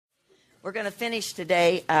We're going to finish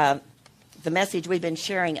today the message we've been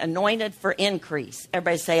sharing, Anointed for Increase.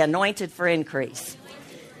 Everybody say, Anointed for Increase.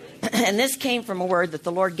 And this came from a word that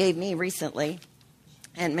the Lord gave me recently.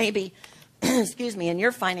 And maybe, excuse me, in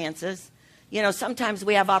your finances, you know, sometimes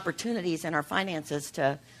we have opportunities in our finances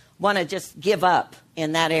to want to just give up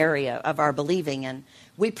in that area of our believing. And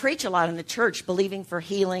we preach a lot in the church, believing for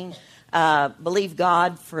healing, believe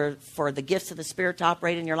God for the gifts of the Spirit to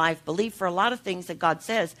operate in your life, believe for a lot of things that God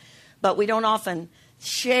says, but we don't often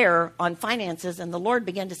share on finances. And the Lord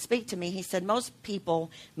began to speak to me. He said, most people,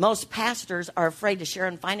 most pastors are afraid to share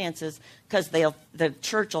on finances because the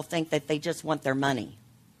church will think that they just want their money.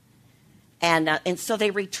 And so they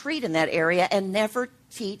retreat in that area and never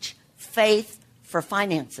teach faith for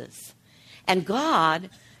finances. And God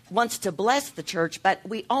wants to bless the church, but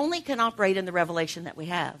we only can operate in the revelation that we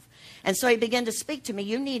have. And so he began to speak to me,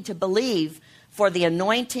 you need to believe for the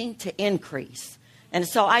anointing to increase. And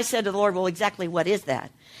so I said to the Lord, well, exactly what is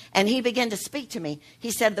that? And he began to speak to me. He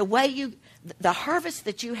said, the harvest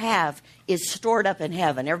that you have is stored up in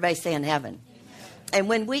heaven. Everybody say in heaven. And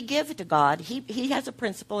when we give to God, he has a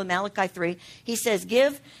principle in Malachi 3. He says,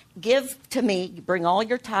 give to me, bring all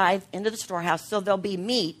your tithe into the storehouse so there'll be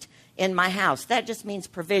meat in my house. That just means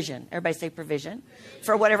provision. Everybody say provision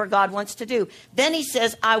for whatever God wants to do. Then he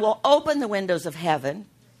says, I will open the windows of heaven,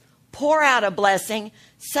 pour out a blessing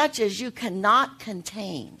such as you cannot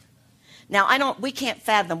contain. Now, we can't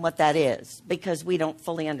fathom what that is because we don't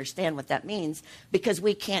fully understand what that means because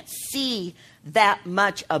we can't see that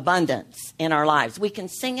much abundance in our lives. We can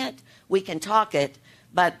sing it, we can talk it,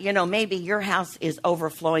 but, you know, maybe your house is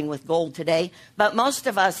overflowing with gold today. But most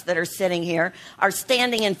of us that are sitting here are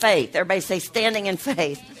standing in faith. Everybody say standing in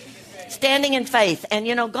faith. Standing in faith. And,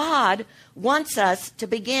 you know, God wants us to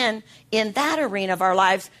begin in that arena of our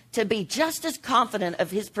lives to be just as confident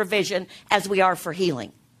of his provision as we are for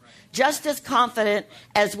healing. Just as confident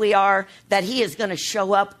as we are that he is going to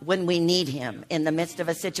show up when we need him in the midst of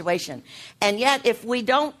a situation. And yet, if we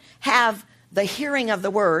don't have the hearing of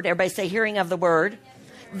the word, everybody say hearing of the word,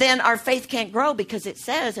 then our faith can't grow because it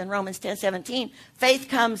says in Romans 10:17, faith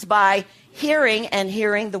comes by hearing and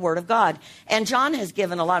hearing the word of God. And John has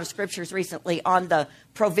given a lot of scriptures recently on the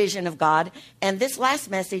provision of God. And this last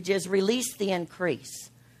message is release the increase.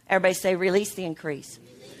 Everybody say release the increase.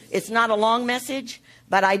 It's not a long message,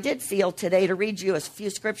 but I did feel today to read you a few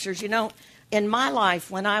scriptures. You know, in my life,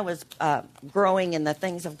 when I was growing in the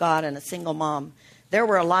things of God and a single mom, there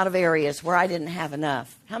were a lot of areas where I didn't have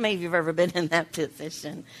enough. How many of you have ever been in that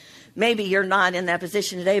position? Maybe you're not in that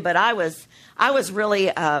position today, but I was really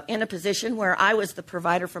in a position where I was the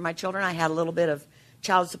provider for my children. I had a little bit of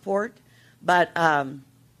child support, but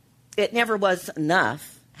it never was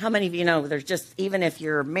enough. How many of you know there's just, even if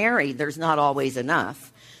you're married, there's not always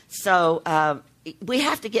enough. So we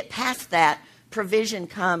have to get past that. Provision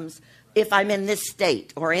comes if I'm in this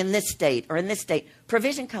state or in this state or in this state.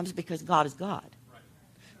 Provision comes because God is God.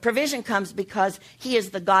 Provision comes because he is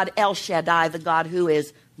the God El Shaddai, the God who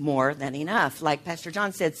is more than enough, like Pastor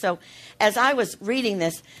John said. So as I was reading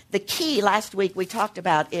this, the key last week we talked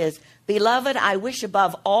about is, Beloved, I wish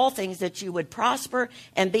above all things that you would prosper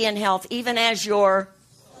and be in health, even as your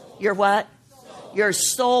what? Your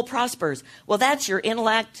soul prospers. Well, that's your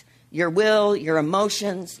intellect, your will, your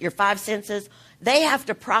emotions, your five senses. They have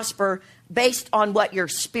to prosper based on what your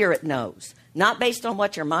spirit knows. Not based on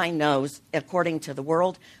what your mind knows according to the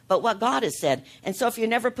world, but what God has said. And so if you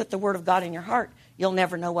never put the word of God in your heart, you'll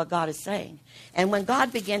never know what God is saying. And when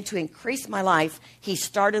God began to increase my life, he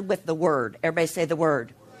started with the word. Everybody say the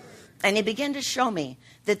word. And he began to show me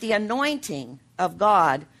that the anointing of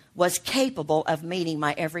God was capable of meeting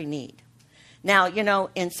my every need. Now, you know,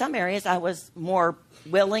 in some areas I was more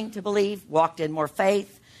willing to believe, walked in more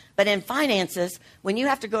faith. But in finances, when you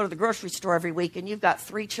have to go to the grocery store every week and you've got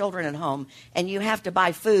 3 children at home and you have to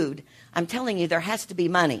buy food, I'm telling you, there has to be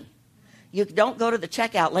money. You don't go to the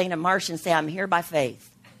checkout lane at Marsh and say, I'm here by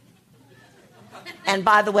faith. And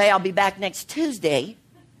by the way, I'll be back next Tuesday.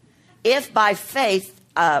 If by faith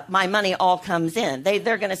my money all comes in,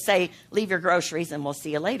 they're going to say, leave your groceries and we'll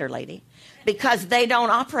see you later, lady. Because they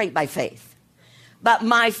don't operate by faith. But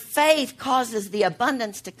my faith causes the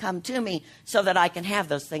abundance to come to me so that I can have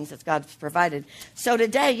those things that God's provided. So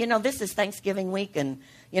today, you know, this is Thanksgiving week. And,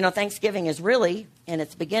 you know, Thanksgiving is really, in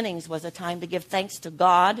its beginnings, was a time to give thanks to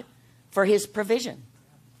God for his provision.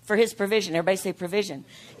 For his provision. Everybody say provision.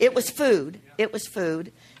 It was food. It was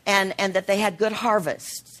food. And that they had good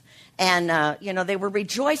harvests. And, you know, they were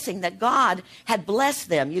rejoicing that God had blessed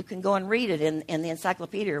them. You can go and read it in the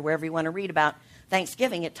encyclopedia or wherever you want to read about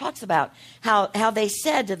Thanksgiving. It talks about how they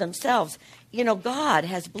said to themselves, God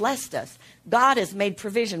has blessed us. God has made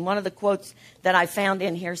provision. One of the quotes that I found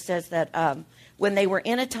in here says that when they were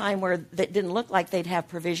in a time where that didn't look like they'd have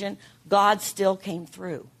provision, God still came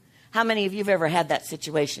through. How many of you have ever had that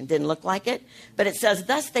situation? Didn't look like it. But it says,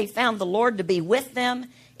 thus they found the Lord to be with them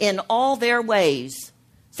in all their ways.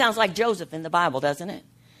 Sounds like Joseph in the Bible, doesn't it?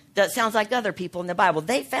 That sounds like other people in the Bible.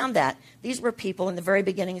 They found that. These were people in the very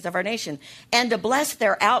beginnings of our nation. And to bless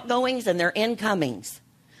their outgoings and their incomings.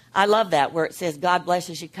 I love that where it says God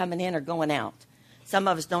blesses you coming in or going out. Some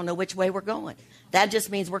of us don't know which way we're going. That just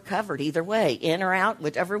means we're covered either way, in or out,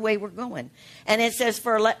 whichever way we're going. And it says,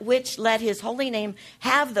 for which let his holy name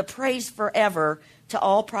have the praise forever to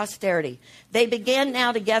all posterity. They began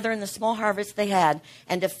now to gather in the small harvest they had,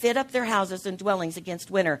 and to fit up their houses and dwellings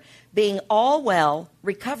against winter, being all well,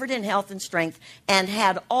 recovered in health and strength, and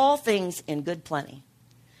had all things in good plenty.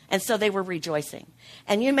 And so they were rejoicing.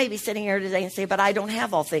 And you may be sitting here today and say, but I don't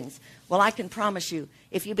have all things. Well, I can promise you,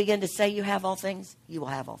 if you begin to say you have all things, you will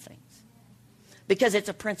have all things. Because it's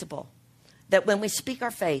a principle that when we speak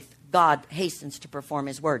our faith, God hastens to perform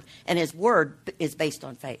his word. And his word is based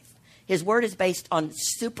on faith. His word is based on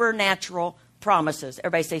supernatural promises.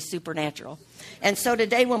 Everybody say supernatural. And so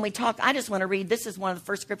today when we talk, I just want to read, this is one of the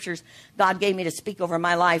first scriptures God gave me to speak over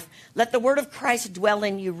my life. Let the word of Christ dwell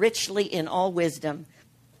in you richly in all wisdom.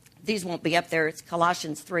 These won't be up there. It's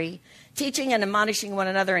Colossians 3. Teaching and admonishing one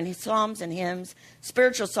another in psalms and hymns,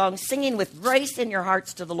 spiritual songs, singing with grace in your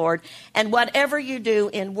hearts to the Lord. And whatever you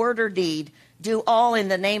do in word or deed, do all in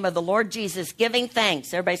the name of the Lord Jesus, giving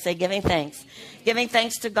thanks. Everybody say giving thanks. Giving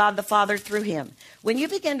thanks to God the Father through him. When you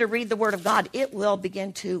begin to read the word of God, it will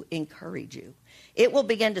begin to encourage you. It will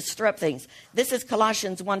begin to stir up things. This is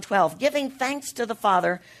Colossians 1:12. Giving thanks to the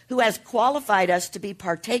Father who has qualified us to be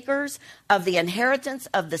partakers of the inheritance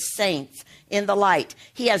of the saints in the light.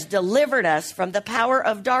 He has delivered us from the power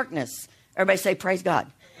of darkness. Everybody say praise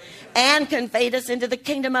God. And conveyed us into the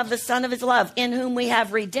kingdom of the Son of his love, in whom we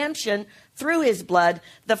have redemption through his blood,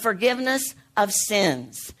 the forgiveness of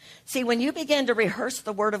sins. See, when you begin to rehearse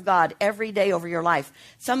the word of God every day over your life,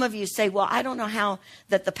 some of you say, well, I don't know how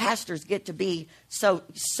that the pastors get to be so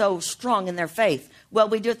strong in their faith. Well,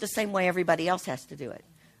 we do it the same way everybody else has to do it,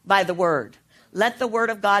 by the word. Let the word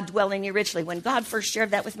of God dwell in you richly. When God first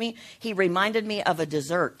shared that with me, he reminded me of a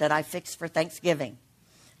dessert that I fixed for Thanksgiving.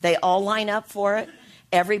 They all line up for it.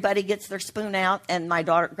 Everybody gets their spoon out, and my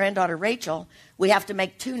granddaughter Rachel, we have to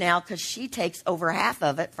make 2 now because she takes over half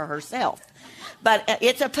of it for herself. But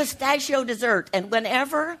it's a pistachio dessert, and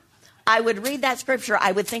whenever I would read that scripture,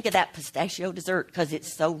 I would think of that pistachio dessert because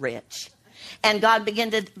it's so rich. And God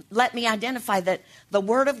began to let me identify that the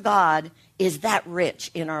word of God is that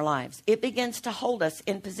rich in our lives. It begins to hold us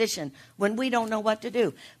in position when we don't know what to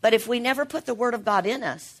do. But if we never put the word of God in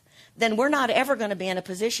us, then we're not ever going to be in a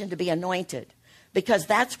position to be anointed. Because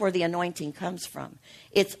that's where the anointing comes from.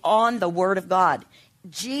 It's on the word of God.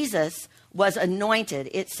 Jesus was anointed.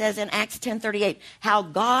 It says in Acts 10:38, how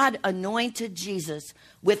God anointed Jesus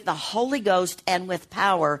with the Holy Ghost and with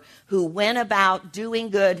power, who went about doing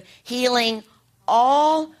good, healing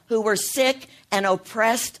all who were sick and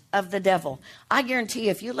oppressed of the devil. I guarantee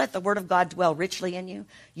you, if you let the word of God dwell richly in you,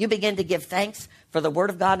 you begin to give thanks for the word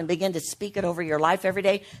of God and begin to speak it over your life every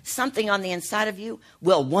day, something on the inside of you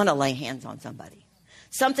will want to lay hands on somebody.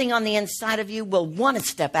 Something on the inside of you will want to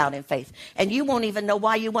step out in faith. And you won't even know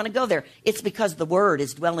why you want to go there. It's because the word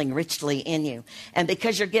is dwelling richly in you. And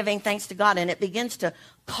because you're giving thanks to God. And it begins to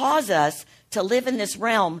cause us to live in this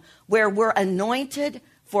realm where we're anointed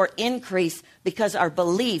for increase because our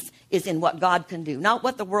belief is in what God can do. Not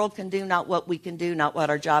what the world can do, not what we can do, not what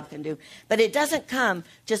our job can do. But it doesn't come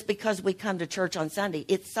just because we come to church on Sunday.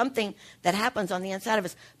 It's something that happens on the inside of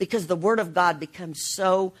us because the word of God becomes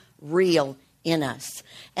so real in us.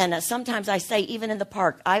 And sometimes I say, even in the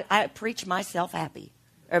park, I preach myself happy.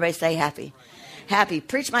 Everybody say happy. Happy.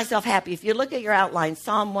 Preach myself happy. If you look at your outline,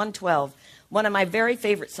 Psalm 112, one of my very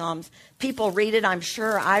favorite Psalms. People read it. I'm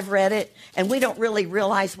sure I've read it. And we don't really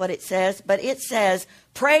realize what it says. But it says,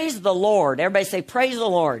 praise the Lord. Everybody say, praise the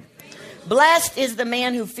Lord. Blessed is the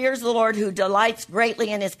man who fears the Lord, who delights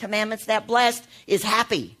greatly in his commandments. That blessed is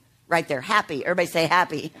happy. Right there. Happy. Everybody say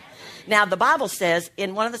happy. Now, the Bible says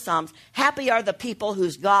in one of the Psalms, happy are the people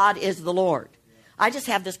whose God is the Lord. I just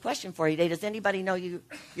have this question for you today. Does anybody know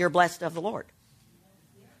you're blessed of the Lord?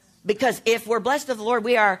 Because if we're blessed of the Lord,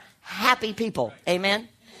 we are happy people. Amen?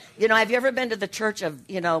 You know, have you ever been to the church of,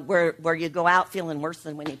 where you go out feeling worse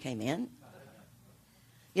than when you came in?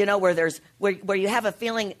 You know, where you have a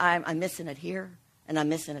feeling, I'm missing it here, and I'm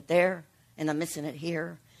missing it there, and I'm missing it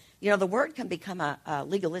here. You know, the word can become a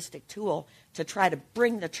legalistic tool to try to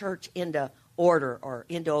bring the church into order or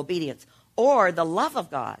into obedience. or the love of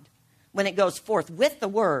God, when it goes forth with the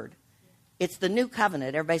word, it's the new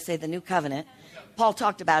covenant. Everybody say the new covenant. Paul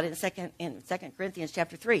talked about it in 2 Corinthians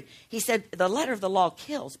chapter 3. He said the letter of the law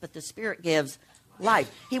kills, but the Spirit gives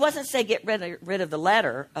life. He wasn't saying get rid of the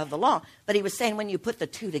letter of the law, but he was saying when you put the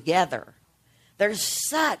two together, there's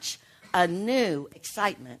such a new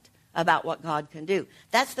excitement about what God can do.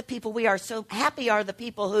 That's the people we are. So happy are the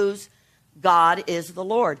people whose God is the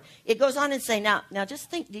Lord. It goes on and say, now just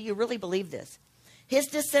think, do you really believe this? His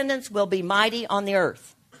descendants will be mighty on the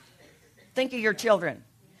earth. Think of your children.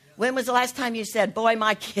 When was the last time you said, boy,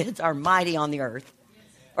 my kids are mighty on the earth?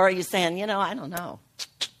 Or are you saying, I don't know.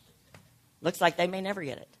 Looks like they may never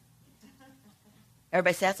get it.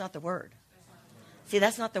 Everybody say, that's not the word. See,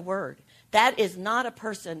 that's not the word. That is not a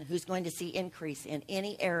person who's going to see increase in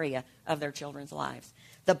any area of their children's lives.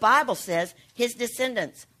 The Bible says his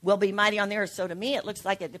descendants will be mighty on the earth. So to me, it looks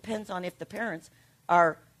like it depends on if the parents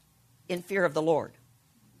are in fear of the Lord.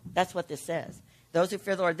 That's what this says. Those who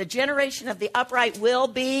fear the Lord. The generation of the upright will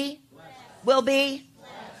be.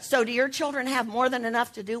 So do your children have more than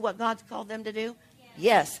enough to do what God's called them to do?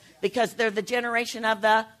 Yes, because they're the generation of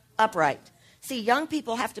the upright. See, young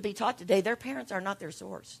people have to be taught today their parents are not their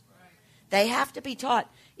source. They have to be taught,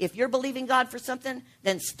 if you're believing God for something,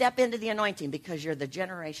 then step into the anointing because you're the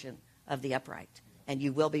generation of the upright. And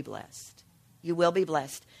you will be blessed. You will be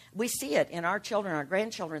blessed. We see it in our children, our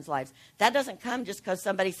grandchildren's lives. That doesn't come just because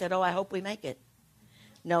somebody said, I hope we make it.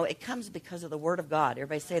 No, it comes because of the Word of God.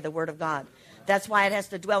 Everybody say the Word of God. That's why it has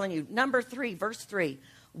to dwell in you. Number 3, verse 3.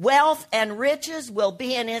 Wealth and riches will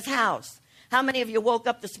be in his house. How many of you woke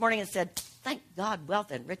up this morning and said, thank God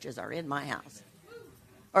wealth and riches are in my house?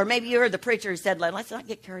 Or maybe you heard the preacher who said, let's not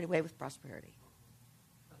get carried away with prosperity.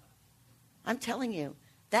 I'm telling you,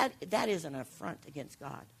 that is an affront against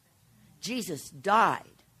God. Jesus died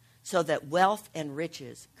so that wealth and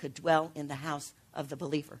riches could dwell in the house of the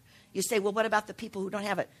believer. You say, well, what about the people who don't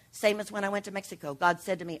have it? Same as when I went to Mexico. God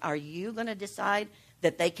said to me, are you going to decide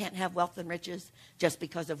that they can't have wealth and riches just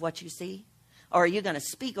because of what you see? Or are you going to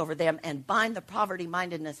speak over them and bind the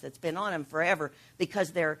poverty-mindedness that's been on them forever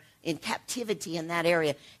because they're in captivity in that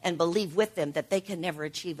area and believe with them that they can never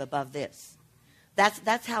achieve above this?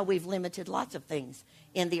 That's how we've limited lots of things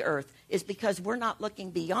in the earth, is because we're not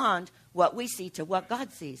looking beyond what we see to what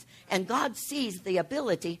God sees. And God sees the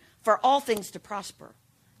ability for all things to prosper.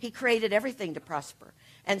 He created everything to prosper.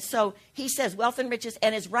 And so he says, wealth and riches,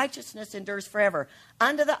 and his righteousness endures forever.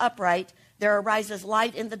 Unto the upright there arises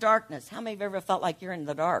light in the darkness. How many of you ever felt like you're in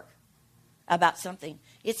the dark about something?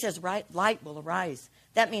 It says light will arise.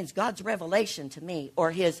 That means God's revelation to me,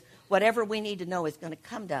 or his whatever we need to know is going to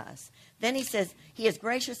come to us. Then he says, he is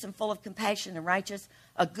gracious and full of compassion and righteous.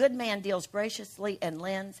 A good man deals graciously and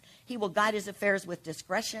lends. He will guide his affairs with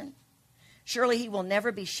discretion. Surely he will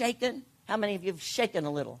never be shaken. How many of you have shaken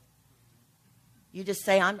a little? You just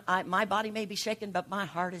say, my body may be shaken, but my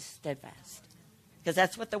heart is steadfast. Because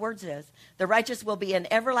that's what the word says. The righteous will be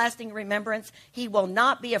in everlasting remembrance. He will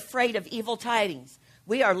not be afraid of evil tidings.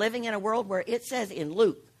 We are living in a world where it says in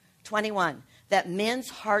Luke 21 that men's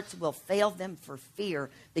hearts will fail them for fear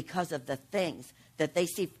because of the things that they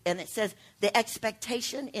see. And it says the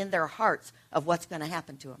expectation in their hearts of what's going to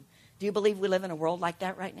happen to them. Do you believe we live in a world like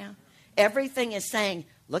that right now? Everything is saying,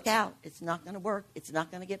 look out, it's not going to work. It's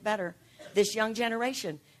not going to get better. This young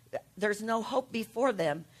generation, there's no hope before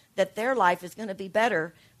them that their life is going to be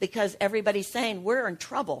better because everybody's saying we're in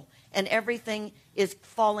trouble and everything is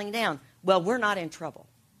falling down. Well, we're not in trouble.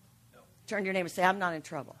 No. Turn to your neighbor and say, I'm not in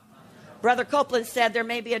trouble. Brother Copeland said there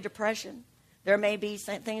may be a depression. There may be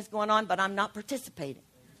things going on, but I'm not participating.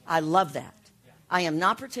 I love that. I am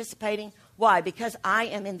not participating. Why? Because I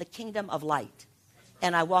am in the kingdom of light.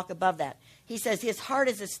 And I walk above that. He says his heart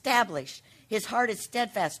is established. His heart is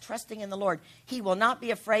steadfast, trusting in the Lord. He will not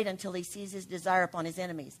be afraid until he sees his desire upon his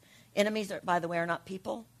enemies. Enemies, by the way, are not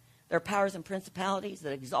people. They're powers and principalities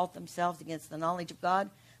that exalt themselves against the knowledge of God,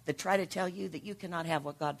 that try to tell you that you cannot have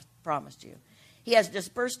what God promised you. He has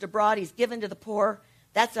dispersed abroad. He's given to the poor.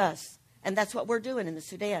 That's us. And that's what we're doing in the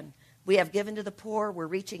Sudan. We have given to the poor. We're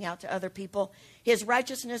reaching out to other people. His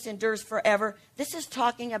righteousness endures forever. This is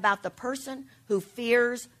talking about the person who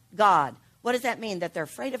fears God. What does that mean? That they're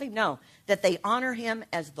afraid of him? No. That they honor him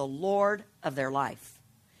as the Lord of their life.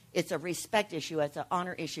 It's a respect issue. It's an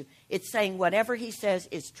honor issue. It's saying whatever he says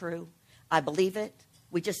is true. I believe it.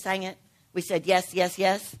 We just sang it. We said yes, yes,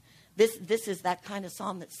 yes. This is that kind of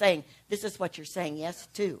psalm that's saying, this is what you're saying yes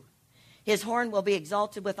to. His horn will be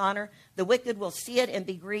exalted with honor. The wicked will see it and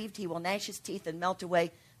be grieved. He will gnash his teeth and melt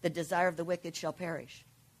away. The desire of the wicked shall perish.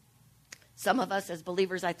 Some of us as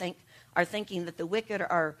believers, I think, are thinking that the wicked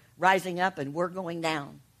are rising up and we're going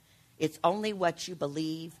down. It's only what you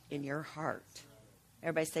believe in your heart.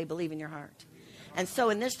 Everybody say, believe in your heart. And so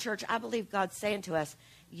in this church, I believe God's saying to us,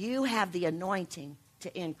 you have the anointing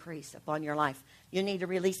to increase upon your life. You need to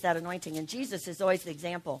release that anointing. And Jesus is always the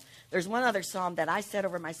example. There's one other psalm that I said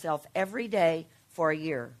over myself every day for a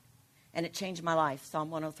year, and it changed my life. Psalm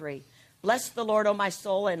 103. Bless the Lord, O my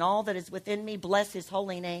soul, and all that is within me. Bless his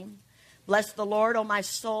holy name. Bless the Lord, O my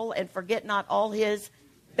soul, and forget not all his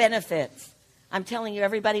benefits. I'm telling you,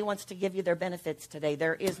 everybody wants to give you their benefits today.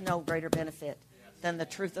 There is no greater benefit than the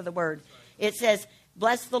truth of the word. It says,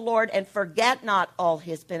 bless the Lord and forget not all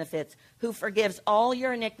his benefits, who forgives all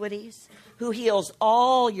your iniquities, who heals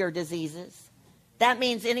all your diseases. That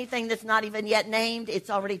means anything that's not even yet named, it's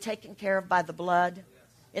already taken care of by the blood.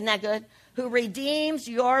 Isn't that good? Who redeems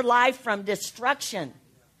your life from destruction.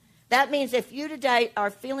 That means if you today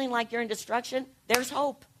are feeling like you're in destruction, there's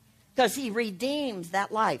hope, because he redeems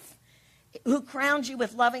that life. Who crowns you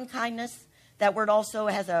with loving kindness. That word also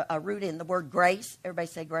has a root in the word grace. Everybody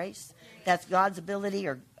say grace. That's God's ability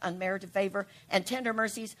or unmerited favor. And tender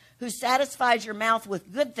mercies. Who satisfies your mouth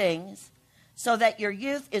with good things, so that your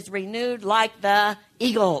youth is renewed like the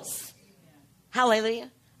eagles. Hallelujah.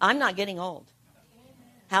 I'm not getting old.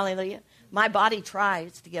 Hallelujah. My body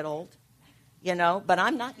tries to get old, but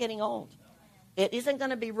I'm not getting old. It isn't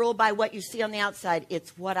going to be ruled by what you see on the outside.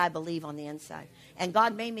 It's what I believe on the inside. And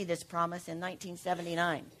God made me this promise in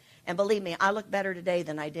 1979. And believe me, I look better today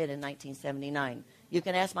than I did in 1979. You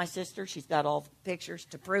can ask my sister. She's got all the pictures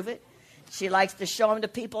to prove it. She likes to show them to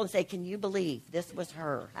people and say, can you believe this was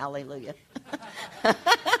her? Hallelujah.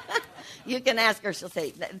 You can ask her. She'll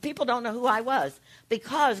say, people don't know who I was,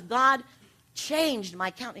 because God changed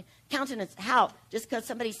my countenance. How? Just because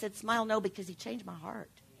somebody said smile? No, because he changed my heart.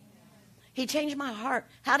 He changed my heart.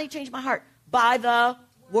 How did he change my heart? By the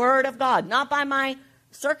word of God, not by my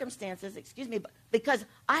circumstances, but because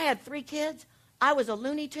I had 3 kids. I was a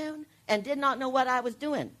Looney Tune and did not know what I was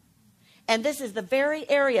doing. And this is the very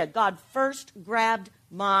area God first grabbed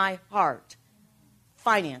my heart.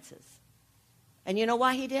 Finances. And you know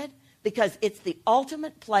why he did? Because it's the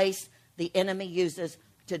ultimate place the enemy uses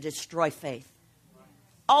to destroy faith.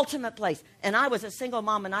 Ultimate place. And I was a single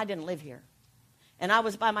mom, and I didn't live here. And I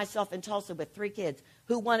was by myself in Tulsa with 3 kids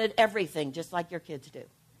who wanted everything just like your kids do.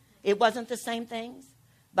 It wasn't the same things,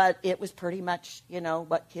 but it was pretty much,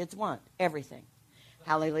 what kids want. Everything.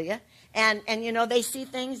 Hallelujah. And they see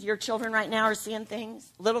things. Your children right now are seeing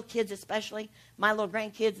things. Little kids especially. My little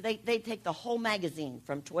grandkids, they take the whole magazine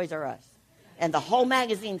from Toys R Us and the whole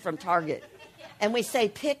magazine from Target. And we say,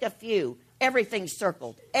 pick a few. Everything's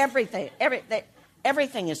circled. Everything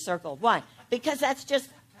is circled. Why? Because that's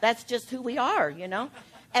just who we are,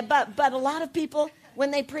 And, but a lot of people, when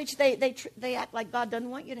they preach, they act like God doesn't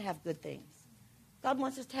want you to have good things. God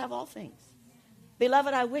wants us to have all things.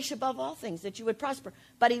 Beloved, I wish above all things that you would prosper.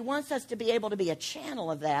 But he wants us to be able to be a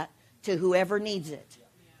channel of that to whoever needs it.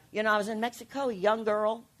 I was in Mexico. A young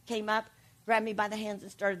girl came up, grabbed me by the hands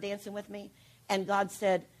and started dancing with me. And God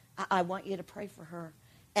said, I want you to pray for her.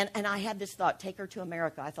 And I had this thought, take her to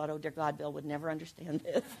America. I thought, oh, dear God, Bill would never understand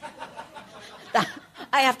this.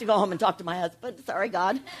 I have to go home and talk to my husband. Sorry,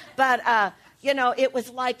 God. But, it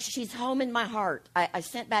was like she's home in my heart. I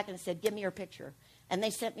sent back and said, give me her picture. And they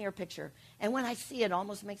sent me her picture. And when I see it, it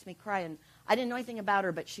almost makes me cry. And I didn't know anything about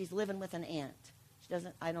her, but she's living with an aunt.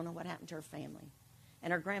 I don't know what happened to her family.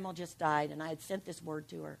 And her grandma just died, and I had sent this word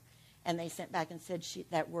to her. And they sent back and said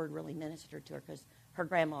that word really ministered to her, because her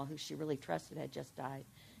grandma, who she really trusted, had just died.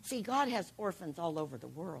 See, God has orphans all over the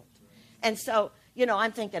world. And so,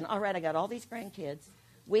 I'm thinking, all right, I got all these grandkids.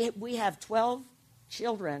 We have 12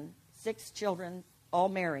 children, 6 children, all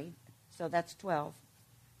married. So that's 12.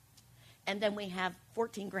 And then we have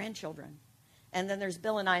 14 grandchildren. And then there's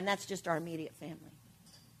Bill and I, and that's just our immediate family.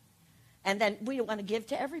 And then we want to give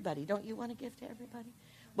to everybody. Don't you want to give to everybody?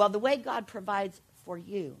 Well, the way God provides for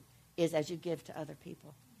you is as you give to other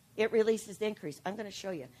people. It releases the increase. I'm going to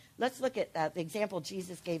show you. Let's look at the example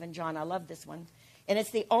Jesus gave in John. I love this one. And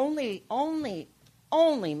it's the only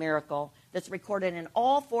miracle that's recorded in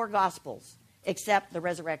all 4 Gospels except the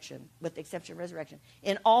resurrection, with the exception of resurrection.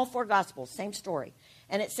 In all 4 Gospels, same story.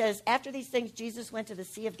 And it says, after these things, Jesus went to the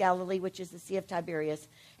Sea of Galilee, which is the Sea of Tiberias,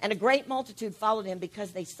 and a great multitude followed him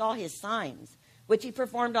because they saw his signs, which he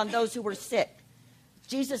performed on those who were sick.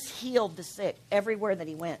 Jesus healed the sick everywhere that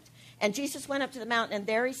he went. And Jesus went up to the mountain, and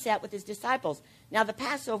there he sat with his disciples. Now the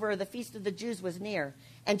Passover, or the feast of the Jews, was near.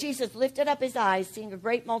 And Jesus lifted up his eyes, seeing a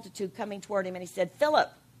great multitude coming toward him, and he said,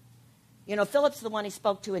 Philip. Philip's the one he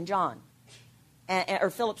spoke to in John. Or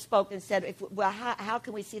Philip spoke and said, how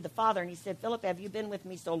can we see the Father? And he said, Philip, have you been with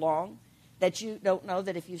me so long that you don't know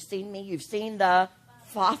that if you've seen me, you've seen the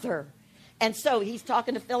Father. And so he's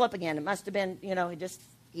talking to Philip again. It must have been,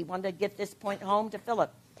 he wanted to get this point home to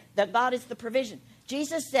Philip, that God is the provision.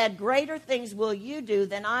 Jesus said, greater things will you do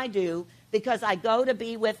than I do, because I go to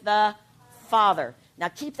be with the Father. Now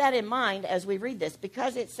keep that in mind as we read this,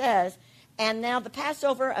 because it says, and now the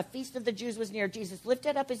Passover, a feast of the Jews, was near. Jesus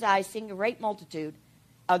lifted up his eyes, seeing a great multitude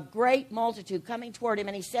coming toward him,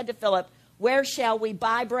 and he said to Philip, where shall we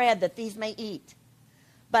buy bread that these may eat?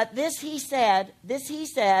 But this he said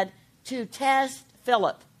to test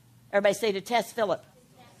Philip. Everybody say, to test Philip.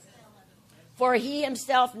 For he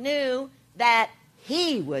himself knew that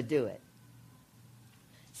he would do it.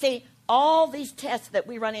 See, all these tests that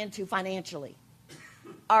we run into financially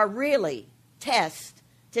are really tests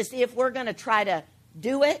to see if we're going to try to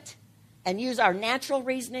do it and use our natural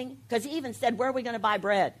reasoning. Because he even said, where are we going to buy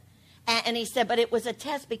bread? And he said, but it was a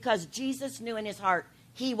test because Jesus knew in his heart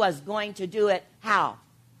he was going to do it. How?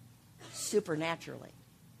 Supernaturally.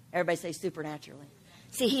 Everybody say supernaturally.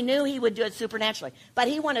 See, he knew he would do it supernaturally. But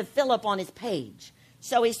he wanted Philip on his page.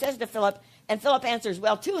 So he says to Philip, and Philip answers,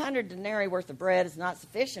 well, 200 denarii worth of bread is not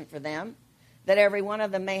sufficient for them, that every one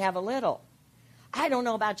of them may have a little. I don't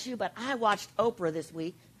know about you, but I watched Oprah this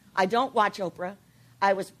week. I don't watch Oprah.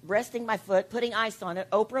 I was resting my foot, putting ice on it.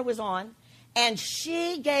 Oprah was on, and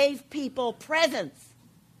she gave people presents.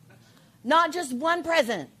 Not just one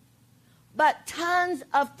present, but tons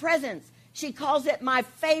of presents. She calls it my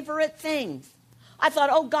favorite things. I thought,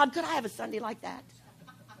 oh, God, could I have a Sunday like that?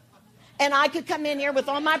 And I could come in here with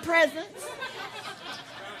all my presents.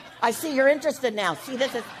 I see you're interested now. See,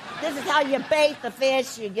 this is how you bait the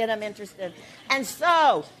fish. You get them interested. And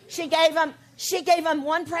so she gave them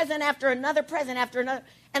one present after another present after another.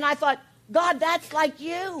 And I thought, God, that's like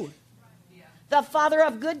you. The Father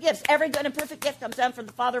of good gifts. Every good and perfect gift comes down from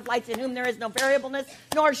the Father of lights, in whom there is no variableness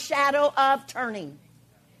nor shadow of turning.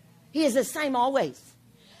 He is the same always.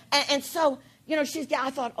 And so,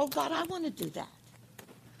 I thought, oh, God, I want to do that.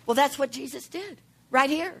 Well, that's what Jesus did right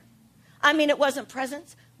here. I mean, it wasn't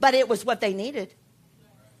presents, but it was what they needed.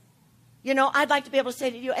 I'd like to be able to say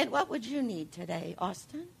to you, and what would you need today,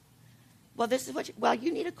 Austin? Well, this is what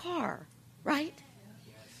you need a car, right?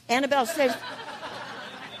 Annabelle says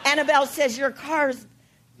your car's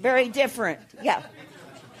very different. Yeah.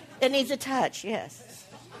 It needs a touch, yes.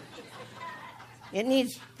 It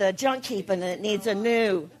needs the junk keeping, and it needs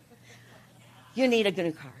you need a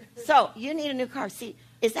new car. So you need a new car. See,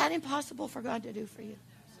 is that impossible for God to do for you?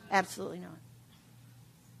 Absolutely not.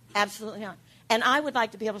 Absolutely not. And I would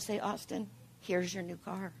like to be able to say, Austin, here's your new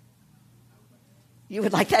car. You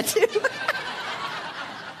would like that too?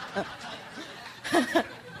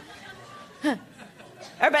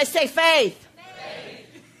 Everybody say faith.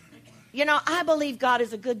 I believe God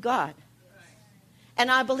is a good God. And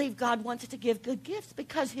I believe God wants to give good gifts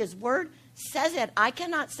because his word says it. I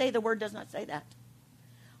cannot say the word does not say that.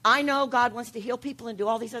 I know God wants to heal people and do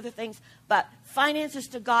all these other things, but finances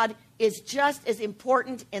to God is just as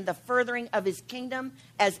important in the furthering of his kingdom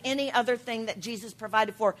as any other thing that Jesus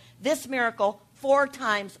provided for. This miracle, 4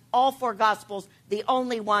 times, all 4 Gospels, the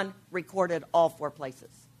only one recorded all 4 places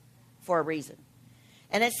for a reason.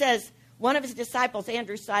 And it says, one of his disciples,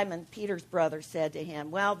 Andrew, Simon Peter's brother, said to him,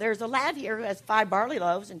 well, there's a lad here who has 5 barley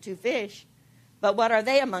loaves and 2 fish, but what are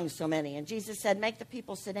they among so many? And Jesus said, make the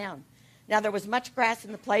people sit down. Now there was much grass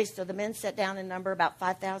in the place, so the men sat down in number, about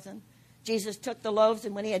 5,000. Jesus took the loaves,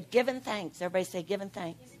 and when he had given thanks, everybody say given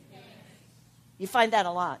thanks. You find that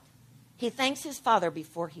a lot. He thanks his Father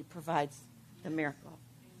before he provides the miracle.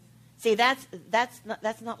 See, that's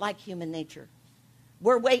not like human nature.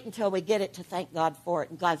 We're waiting until we get it to thank God for it.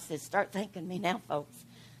 And God says, start thanking me now, folks,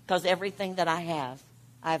 because everything that I have,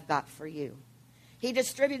 I've got for you. He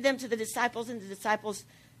distributed them to the disciples and the disciples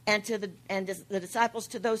the disciples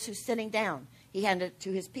to those who sitting down. He handed it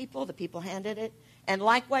to his people. The people handed it. And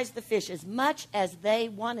likewise the fish, as much as they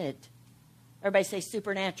wanted. Everybody say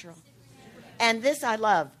supernatural. And this I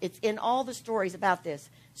love. It's in all the stories about this.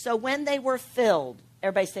 So when they were filled,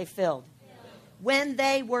 everybody say filled. When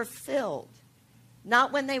they were filled.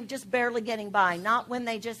 Not when they were just barely getting by. Not when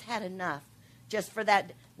they just had enough. Just for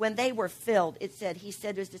that. When they were filled, it said, he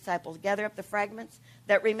said to his disciples, gather up the fragments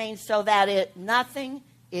that remain so that nothing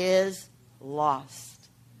is lost.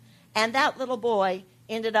 And that little boy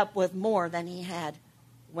ended up with more than he had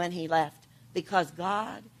when he left, because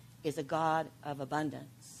God is a God of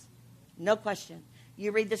abundance. No question.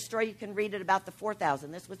 You read this story, you can read it about the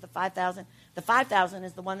 4,000. This was the 5,000. The 5,000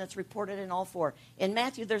 is the one that's reported in all 4. In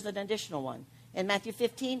Matthew, there's an additional one. In Matthew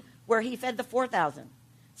 15, where he fed the 4,000,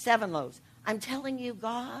 7 loaves. I'm telling you,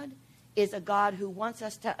 God is a God who wants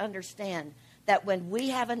us to understand that when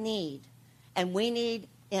we have a need, and we need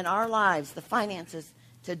in our lives the finances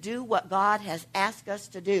to do what God has asked us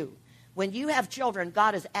to do. When you have children,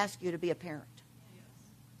 God has asked you to be a parent.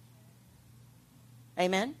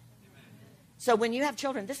 Amen? So when you have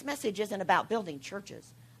children, this message isn't about building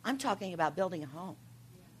churches. I'm talking about building a home.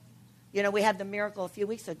 You know, we had the miracle a few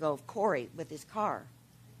weeks ago of Corey with his car.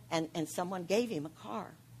 And someone gave him a car.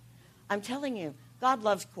 I'm telling you, God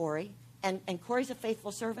loves Corey. And Corey's a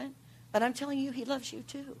faithful servant. But I'm telling you, he loves you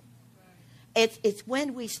too. It's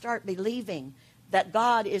when we start believing that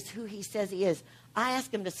God is who he says he is. I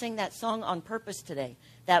asked him to sing that song on purpose today.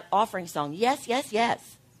 That offering song. Yes, yes,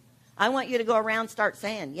 yes. I want you to go around and start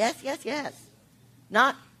saying, yes, yes, yes.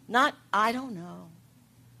 Not, I don't know.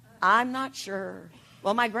 I'm not sure.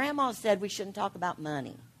 Well, my grandma said we shouldn't talk about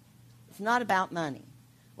money. It's not about money.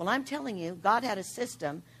 Well, I'm telling you, God had a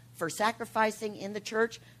system for sacrificing in the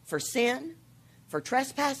church for sin, for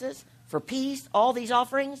trespasses, for peace, all these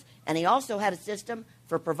offerings. And he also had a system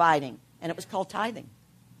for providing. And it was called tithing.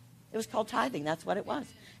 It was called tithing. That's what it was.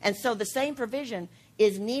 And so the same provision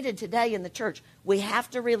is needed today in the church. We have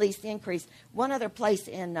to release the increase. One other place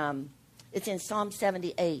in, it's in Psalm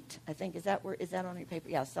 78. I think, is that on your paper?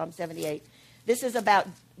 Yeah, Psalm 78. This is about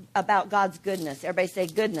God's goodness. Everybody say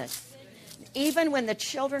goodness. Even when the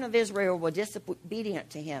children of Israel were disobedient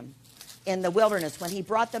to him in the wilderness, when he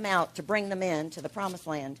brought them out to bring them in to the promised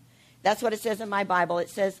land, that's what it says in my Bible. It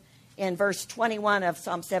says in verse 21 of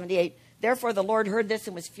Psalm 78, therefore the Lord heard this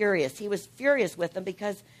and was furious. He was furious with them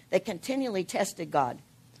because they continually tested God.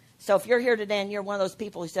 So if you're here today and you're one of those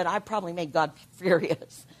people who said, I probably made God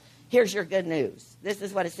furious, here's your good news. This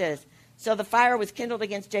is what it says. So the fire was kindled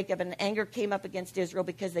against Jacob, and anger came up against Israel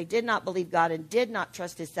because they did not believe God and did not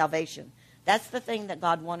trust his salvation. That's the thing that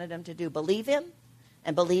God wanted them to do. Believe him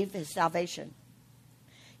and believe his salvation.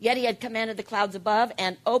 Yet he had commanded the clouds above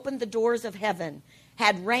and opened the doors of heaven,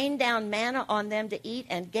 had rained down manna on them to eat,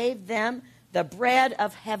 and gave them the bread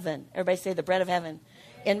of heaven. Everybody say the bread of heaven.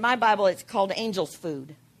 In my Bible, it's called angel's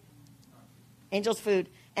food. Angel's food.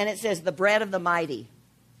 And it says the bread of the mighty.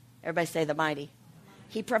 Everybody say the mighty.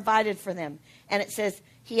 He provided for them. And it says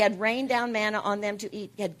he had rained down manna on them to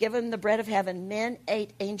eat. He had given them the bread of heaven. Men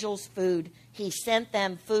ate angels' food. He sent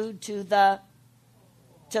them food to the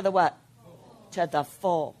what? To the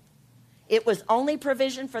full. It was only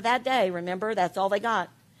provision for that day. Remember, that's all they got.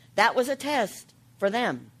 That was a test for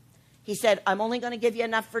them. He said, I'm only going to give you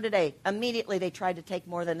enough for today. Immediately they tried to take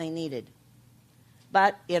more than they needed.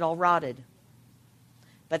 But it all rotted.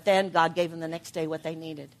 But then God gave them the next day what they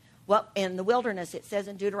needed. Well, in the wilderness, it says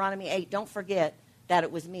in Deuteronomy 8, don't forget that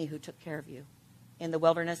it was me who took care of you in the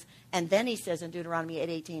wilderness. And then he says in Deuteronomy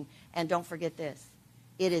 8:18, and don't forget this,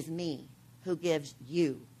 it is me who gives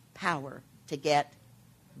you power to get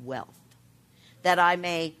wealth, that I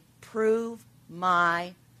may prove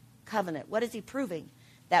my covenant. What is he proving?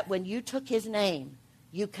 That when you took his name,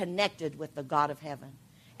 you connected with the God of heaven.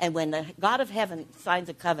 And when the God of heaven signs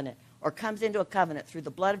a covenant or comes into a covenant through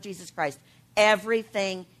the blood of Jesus Christ,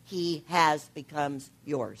 everything he has becomes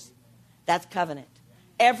yours. That's covenant.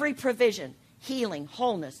 Every provision, healing,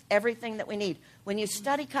 wholeness, everything that we need. When you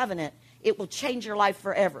study covenant, it will change your life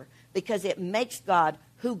forever because it makes God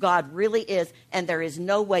who God really is, and there is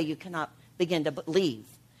no way you cannot begin to believe.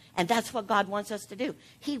 And that's what God wants us to do.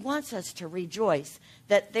 He wants us to rejoice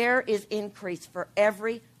that there is increase for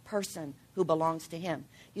every person who belongs to him.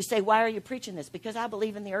 You say, why are you preaching this? Because I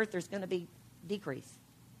believe in the earth there's going to be decrease.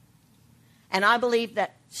 And I believe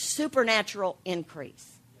that supernatural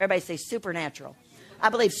increase. Everybody say supernatural. I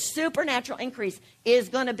believe supernatural increase is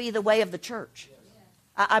going to be the way of the church.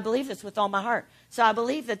 I believe this with all my heart. So I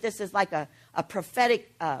believe that this is like a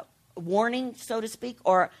prophetic warning, so to speak,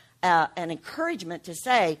 or an encouragement to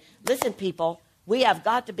say, listen, people, we have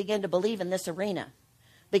got to begin to believe in this arena.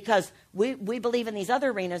 Because we believe in these other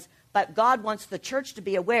arenas, but God wants the church to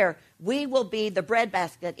be aware we will be the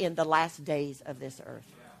breadbasket in the last days of this earth.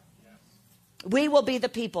 We will be the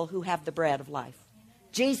people who have the bread of life.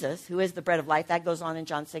 Jesus, who is the bread of life, that goes on in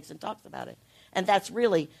John 6 and talks about it. And that's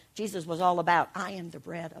really, Jesus was all about, I am the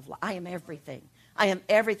bread of life. I am everything. I am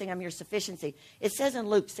everything. I'm your sufficiency. It says in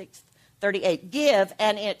Luke 6:38, give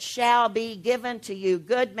and it shall be given to you.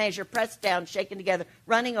 Good measure, pressed down, shaken together,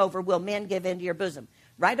 running over, will men give into your bosom.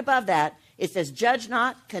 Right above that, it says, judge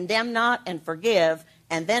not, condemn not, and forgive.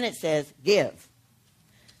 And then it says, give.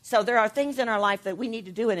 So there are things in our life that we need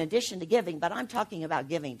to do in addition to giving, but I'm talking about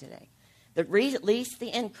giving today. The least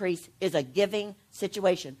the increase is a giving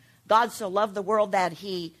situation. God so loved the world that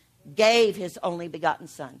he gave his only begotten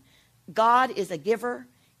son. God is a giver.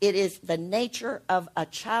 It is the nature of a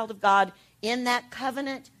child of God. In that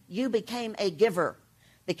covenant, you became a giver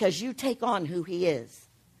because you take on who he is.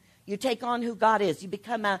 You take on who God is. You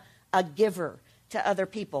become a giver. to other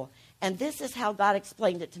people. And this is how God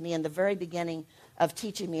explained it to me in the very beginning of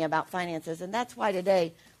teaching me about finances. And that's why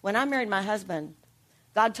today, when I married my husband,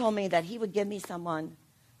 God told me that he would give me someone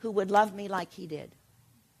who would love me like he did.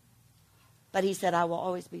 But he said, I will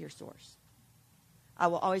always be your source. I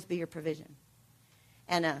will always be your provision.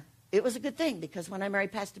 And it was a good thing, because when I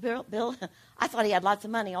married Pastor Bill, I thought he had lots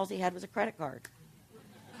of money. All he had was a credit card.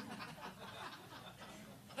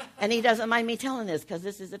 And he doesn't mind me telling this, because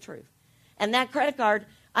this is the truth. And that credit card,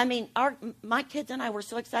 I mean, my kids and I were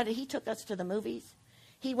so excited. He took us to the movies.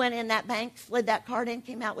 He went in that bank, slid that card in,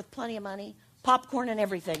 came out with plenty of money, popcorn and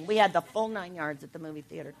everything. We had the full 9 yards at the movie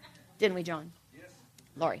theater. Didn't we, John? Yes.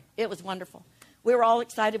 Lori, it was wonderful. We were all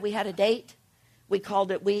excited. We had a date. We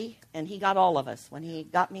called it we, and he got all of us. When he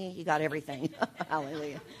got me, he got everything.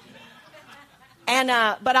 Hallelujah. And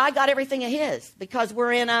but I got everything of his, because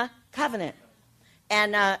we're in a covenant.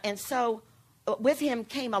 And so with him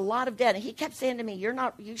came a lot of debt. And he kept saying to me,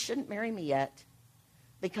 you shouldn't marry me yet,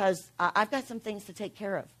 because I've got some things to take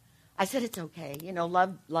care of. I said, it's okay. You know,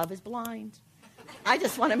 love is blind. I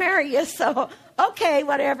just want to marry you. So, okay,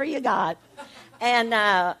 whatever you got.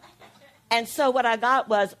 And so what I got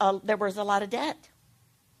was, there was a lot of debt.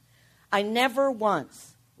 I never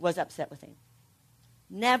once was upset with him.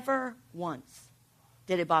 Never once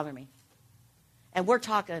did it bother me. And we're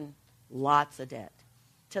talking lots of debt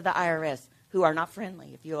to the IRS, who are not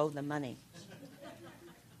friendly if you owe them money.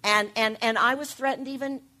 And I was threatened,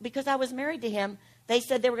 even because I was married to him. They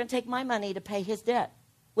said they were going to take my money to pay his debt,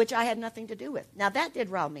 which I had nothing to do with. Now, that did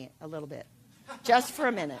rile me a little bit, just for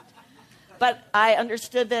a minute. But I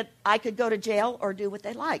understood that I could go to jail or do what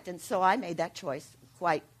they liked. And so I made that choice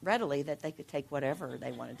quite readily, that they could take whatever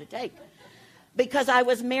they wanted to take, because I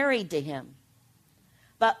was married to him.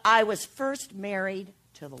 But I was first married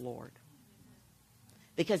to the Lord.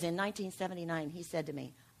 Because in 1979, he said to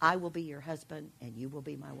me, I will be your husband and you will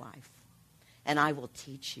be my wife. And I will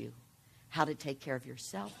teach you how to take care of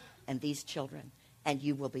yourself and these children, and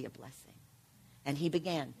you will be a blessing. And he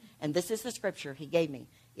began. And this is the scripture he gave me.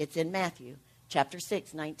 It's in Matthew chapter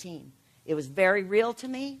 6:19. It was very real to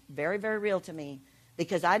me, very, very real to me,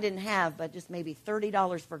 because I didn't have but just maybe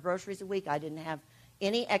 $30 for groceries a week. I didn't have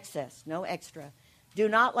any excess, no extra. Do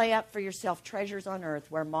not lay up for yourself treasures on earth,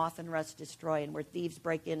 where moth and rust destroy and where thieves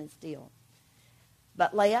break in and steal.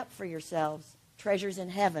 But lay up for yourselves treasures in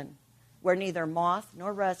heaven, where neither moth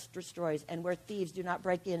nor rust destroys and where thieves do not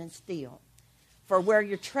break in and steal. For where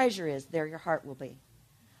your treasure is, there your heart will be.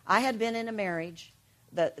 I had been in a marriage,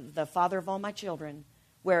 the father of all my children,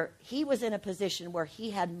 where he was in a position where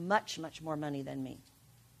he had much, much more money than me.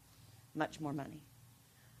 Much more money.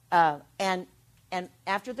 And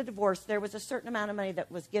after the divorce, there was a certain amount of money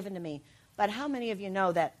that was given to me. But how many of you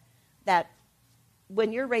know that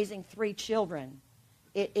when you're raising 3 children,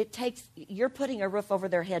 it takes, you're putting a roof over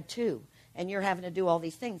their head too, and you're having to do all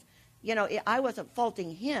these things. You know, I wasn't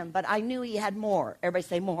faulting him, but I knew he had more. Everybody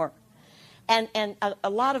say more. And a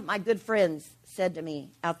lot of my good friends said to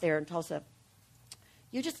me out there in Tulsa,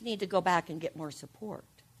 you just need to go back and get more support.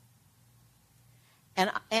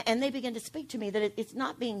 And they began to speak to me that it's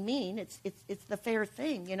not being mean, it's the fair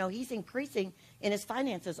thing. You know, he's increasing in his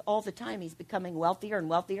finances all the time. He's becoming wealthier and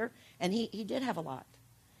wealthier, and he did have a lot.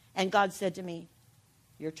 And God said to me,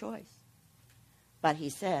 your choice. But he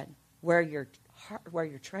said, where your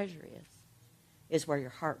treasure is where your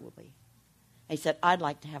heart will be. And he said, I'd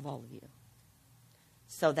like to have all of you.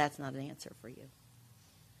 So that's not an answer for you.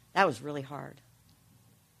 That was really hard.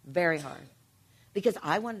 Very hard. Because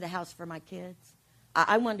I wanted a house for my kids.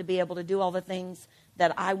 I wanted to be able to do all the things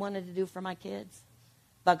that I wanted to do for my kids.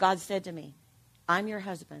 But God said to me, I'm your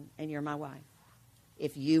husband and you're my wife.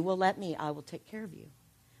 If you will let me, I will take care of you.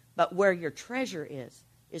 But where your treasure is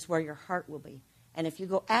where your heart will be. And if you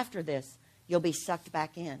go after this, you'll be sucked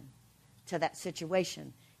back in to that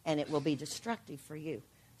situation, and it will be destructive for you.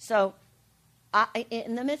 So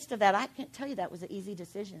in the midst of that, I can't tell you that was an easy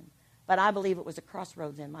decision, but I believe it was a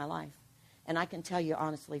crossroads in my life. And I can tell you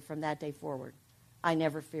honestly, from that day forward, I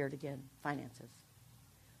never feared again finances.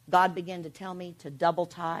 God began to tell me to double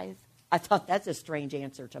tithe. I thought that's a strange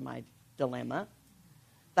answer to my dilemma.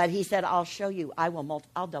 But he said, I'll show you.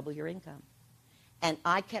 I'll double your income. And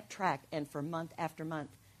I kept track, and for month after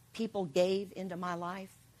month, people gave into my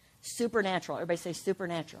life. Supernatural. Everybody say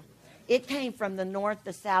supernatural. It came from the north,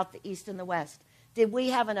 the south, the east, and the west. Did we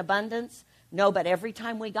have an abundance? No, but every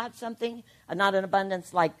time we got something, not an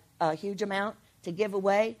abundance like a huge amount to give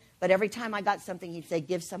away, but every time I got something, he'd say,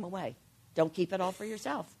 give some away. Don't keep it all for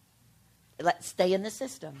yourself. Stay in the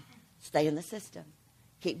system. Stay in the system.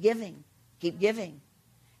 Keep giving. Keep giving.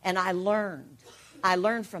 And I learned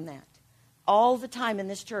from that. all the time in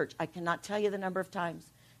this church, I cannot tell you the number of times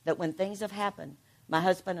that when things have happened, my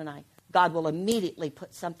husband and I, God will immediately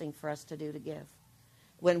put something for us to do to give.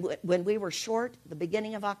 When we were short, the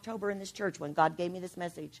beginning of October in this church, when God gave me this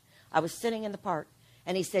message, I was sitting in the park,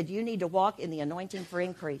 and he said, you need to walk in the anointing for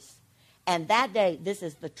increase. And that day, this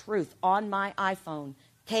is the truth, on my iPhone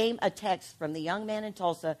came a text from the young man in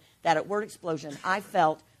Tulsa that at Word Explosion, I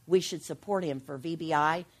felt we should support him for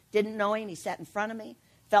VBI. Didn't know him. He sat in front of me.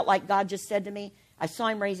 Felt like God just said to me, I saw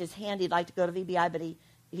him raise his hand. He'd like to go to VBI, but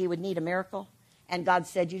he would need a miracle. And God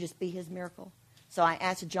said, you just be his miracle. So I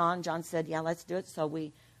asked John. John said, yeah, let's do it.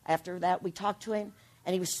 So after that, we talked to him,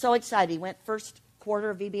 and he was so excited. He went first quarter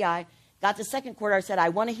of VBI. Got the second quarter. I said, I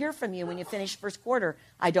want to hear from you when you finish first quarter.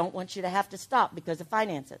 I don't want you to have to stop because of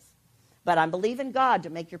finances. But I'm believing God to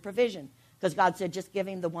make your provision, because God said, just give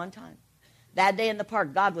him the one time. That day in the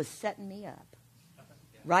park, God was setting me up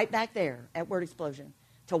right back there at Word Explosion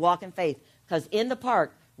to walk in faith. Because in the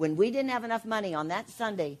park, when we didn't have enough money on that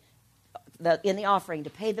Sunday in the offering to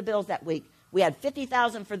pay the bills that week, we had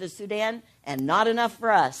 $50,000 for the Sudan and not enough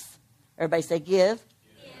for us. Everybody say, give,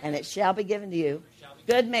 and it shall be given to you.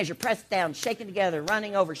 Good measure, pressed down, shaken together,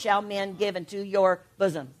 running over, shall men give into your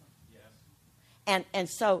bosom. And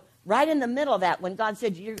so right in the middle of that, when God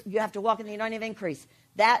said you have to walk in the anointing of increase,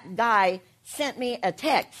 that guy sent me a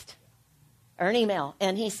text or an email,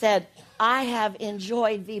 and he said, I have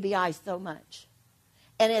enjoyed VBI so much,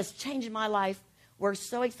 and it's changed my life. We're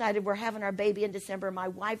so excited. We're having our baby in December. My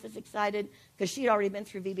wife is excited because she'd already been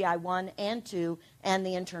through VBI 1 and 2 and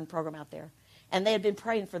the intern program out there, and they had been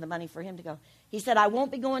praying for the money for him to go. He said, I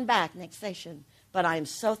won't be going back next session, but I am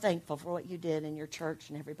so thankful for what you did in your church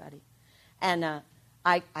and everybody. And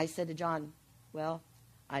I said to John, well,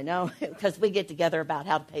 I know, because we get together about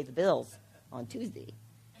how to pay the bills on Tuesday.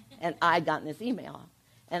 And I'd gotten this email.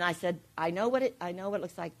 And I said, I know what it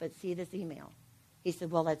looks like, but see this email. He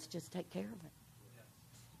said, well, let's just take care of it.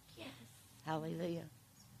 Yes. Hallelujah.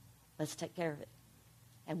 Let's take care of it.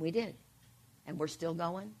 And we did. And we're still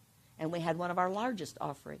going. And we had one of our largest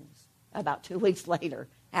offerings about 2 weeks later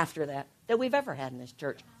after that we've ever had in this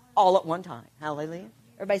church, all at one time. Hallelujah.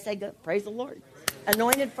 Everybody say, good. Praise the Lord.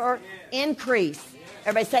 Anointed for increase.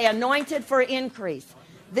 Everybody say, anointed for increase.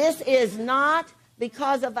 This is not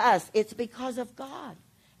because of us. It's because of God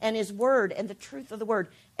and his word and the truth of the word.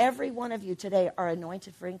 Every one of you today are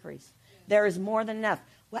anointed for increase. There is more than enough.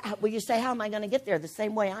 Will you say, how am I going to get there? The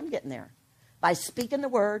same way I'm getting there. By speaking the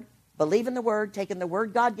word, believing the word, taking the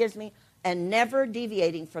word God gives me, and never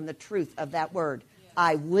deviating from the truth of that word.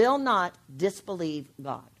 I will not disbelieve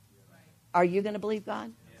God. Are you going to believe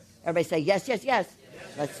God? Everybody say, yes, yes, yes.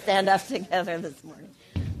 Let's stand up together this morning.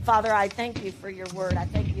 Father, I thank you for your word. I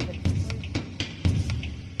thank you that...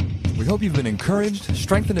 We hope you've been encouraged,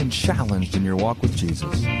 strengthened, and challenged in your walk with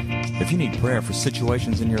Jesus. If you need prayer for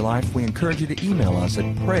situations in your life, we encourage you to email us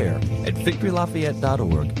at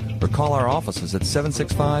prayer@victorylafayette.org or call our offices at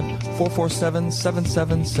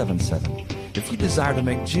 765-447-7777. If you desire to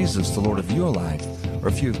make Jesus the Lord of your life, or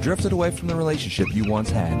if you have drifted away from the relationship you once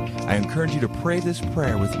had, I encourage you to pray this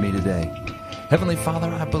prayer with me today. Heavenly Father,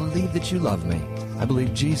 I believe that you love me. I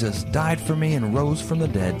believe Jesus died for me and rose from the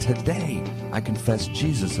dead. Today, I confess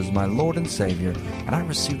Jesus as my Lord and Savior, and I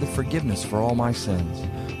receive the forgiveness for all my sins.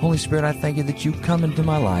 Holy Spirit, I thank you that you come into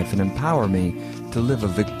my life and empower me to live a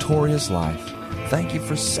victorious life. Thank you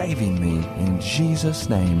for saving me. In Jesus'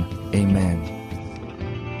 name, amen.